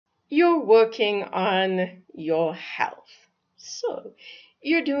You're working on your health. So,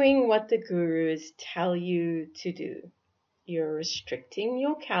 you're doing what the gurus tell you to do. You're restricting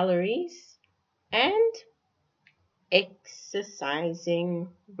your calories and exercising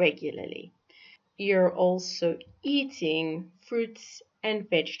regularly. You're also eating fruits and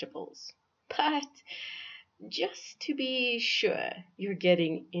vegetables. But just to be sure you're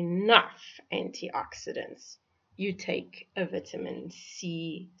getting enough antioxidants, you take a vitamin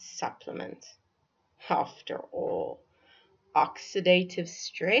C supplement. After all, oxidative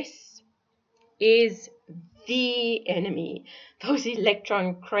stress is the enemy. Those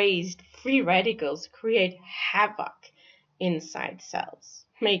electron-crazed free radicals create havoc inside cells,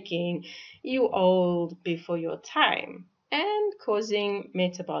 making you old before your time and causing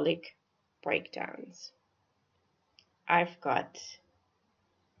metabolic breakdowns. I've got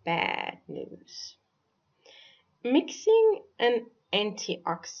bad news. Mixing an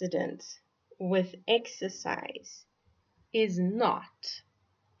antioxidant with exercise is not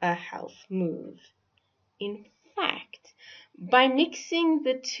a health move. In fact, by mixing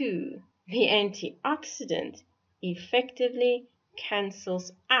the two, the antioxidant effectively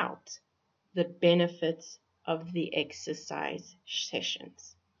cancels out the benefits of the exercise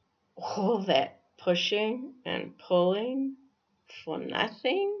sessions. All that pushing and pulling for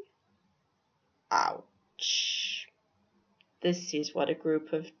nothing? Ouch. This is what a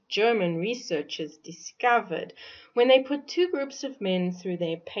group of German researchers discovered when they put two groups of men through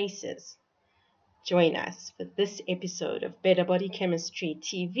their paces. Join us for this episode of Better Body Chemistry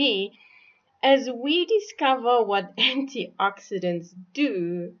TV as we discover what antioxidants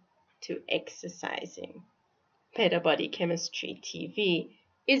do to exercising. Better Body Chemistry TV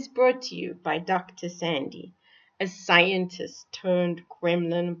is brought to you by Dr. Sandy, a scientist turned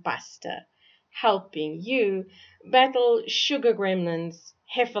gremlin buster, helping you battle sugar gremlins,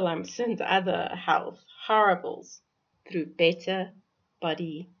 heifer lumps, and other health horribles through better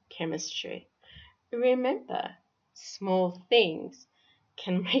body chemistry. Remember, small things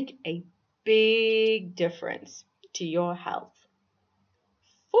can make a big difference to your health.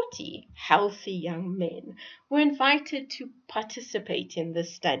 40 healthy young men were invited to participate in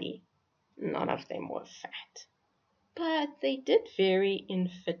this study. None of them were fat, but they did vary in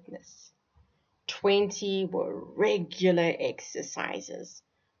fitness. 20 were regular exercisers,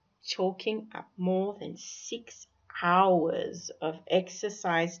 chalking up more than 6 hours of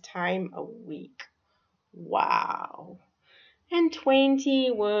exercise time a week. Wow. And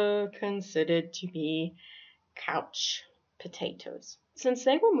 20 were considered to be couch potatoes, since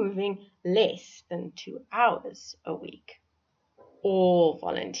they were moving less than 2 hours a week. All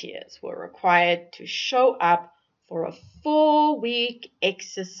volunteers were required to show up for a 4-week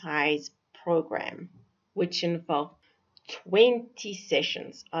exercise program, which involved 20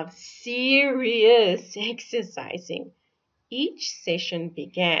 sessions of serious exercising. Each session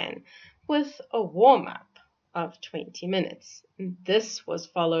began with a warm-up of 20 minutes. This was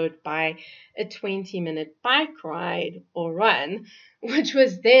followed by a 20-minute bike ride or run, which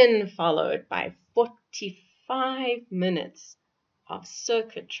was then followed by 45 minutes of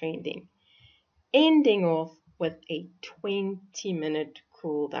circuit training, ending off with a 20-minute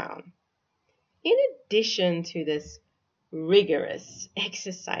cool down. In addition to this rigorous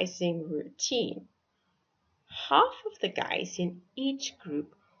exercising routine, half of the guys in each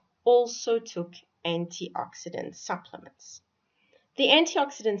group also took antioxidant supplements. The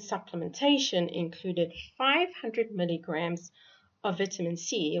antioxidant supplementation included 500 milligrams of vitamin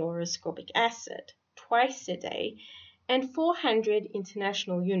C or ascorbic acid twice a day and 400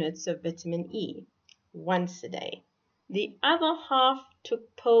 international units of vitamin E once a day. The other half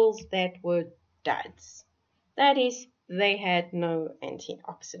took pills that were duds. That is, they had no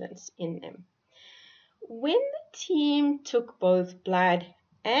antioxidants in them. When the team took both blood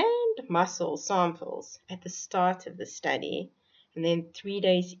and muscle samples at the start of the study, and then 3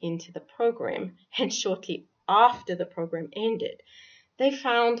 days into the program, and shortly after the program ended, they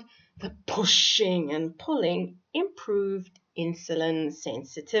found the pushing and pulling improved insulin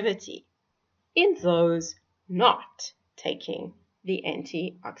sensitivity in those not taking the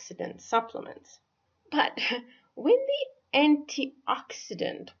antioxidant supplements. But when the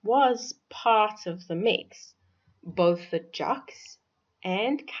antioxidant was part of the mix, both the jocks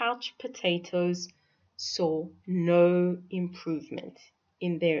and couch potatoes saw no improvement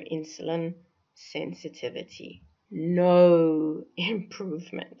in their insulin sensitivity. No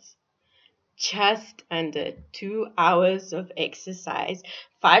improvement. Just under 2 hours of exercise,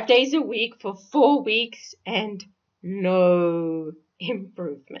 5 days a week for 4 weeks, and no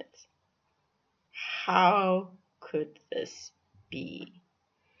improvement. How could this be?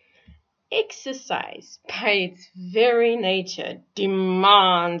 Exercise, by its very nature,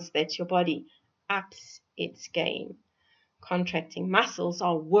 demands that your body ups its game. Contracting muscles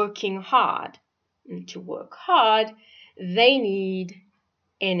are working hard. And to work hard, they need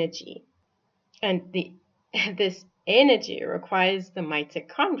energy. And this energy requires the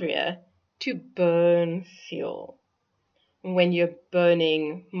mitochondria to burn fuel. When you're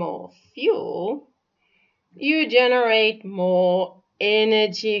burning more fuel, you generate more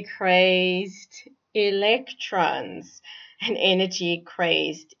energy-crazed electrons. And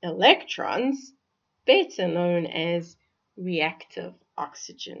energy-crazed electrons, better known as reactive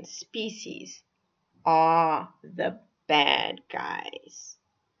oxygen species, are the bad guys.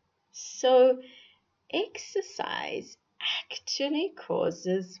 So exercise actually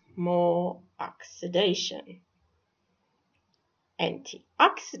causes more oxidation.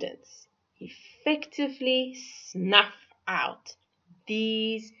 Antioxidants effectively snuff out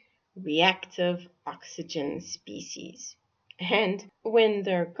these reactive oxygen species. And when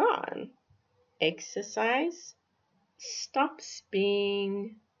they're gone, exercise stops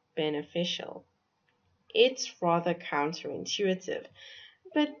being beneficial. It's rather counterintuitive,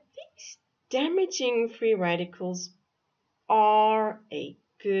 but these damaging free radicals are a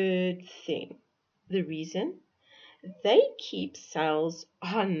good thing. The reason? They keep cells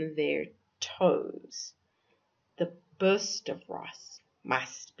on their toes. The burst of Ross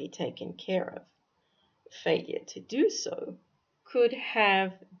must be taken care of. Failure to do so could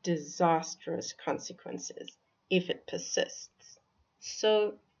have disastrous consequences if it persists.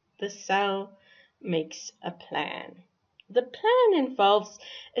 So the cell makes a plan. The plan involves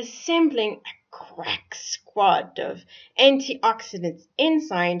assembling a crack squad of antioxidant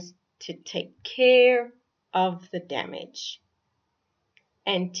enzymes to take care of the damage.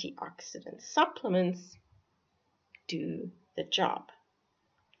 Antioxidant supplements do the job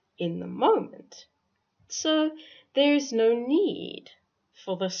in the moment. So there's no need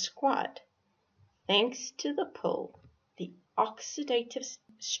for the squad. Thanks to the pill, the oxidative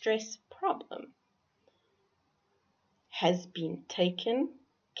stress problem has been taken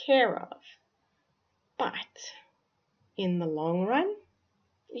care of. But in the long run,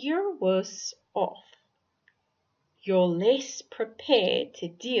 you're worse off. You're less prepared to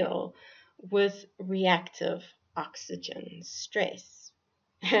deal with reactive oxygen stress.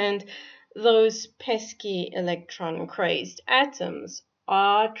 And those pesky electron-crazed atoms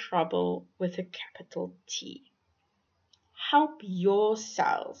are trouble with a capital T. Help your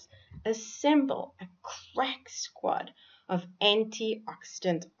cells assemble a crack squad of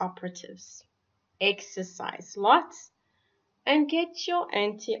antioxidant operatives. Exercise lots and get your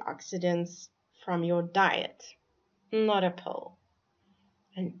antioxidants from your diet, not a pill.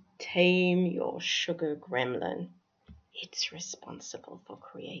 And tame your sugar gremlin. It's responsible for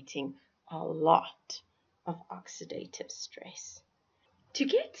creating a lot of oxidative stress. To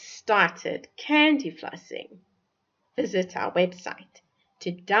get started candy flossing, visit our website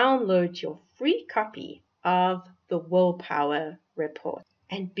to download your free copy of the Willpower Report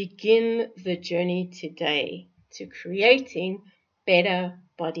and begin the journey today to creating better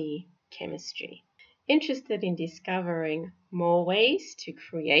body chemistry. Interested in discovering more ways to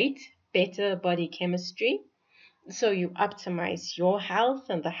create better body chemistry so you optimize your health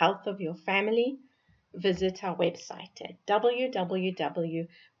and the health of your family? Visit our website at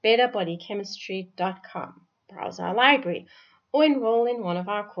www.betterbodychemistry.com. Browse our library or enroll in one of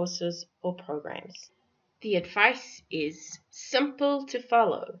our courses or programs. The advice is simple to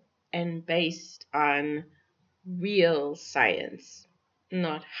follow and based on real science,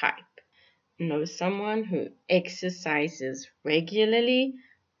 not hype. Know someone who exercises regularly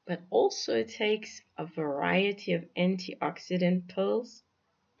but also takes a variety of antioxidant pills?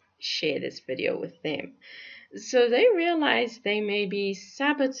 Share this video with them so they realize they may be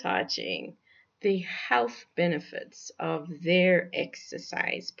sabotaging the health benefits of their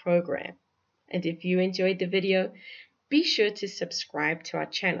exercise program. And if you enjoyed the video, be sure to subscribe to our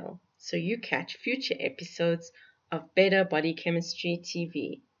channel so you catch future episodes of Better Body Chemistry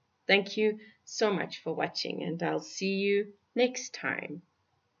TV. Thank you so much for watching, and I'll see you next time.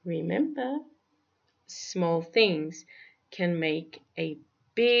 Remember, small things can make a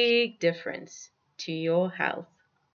big difference to your health.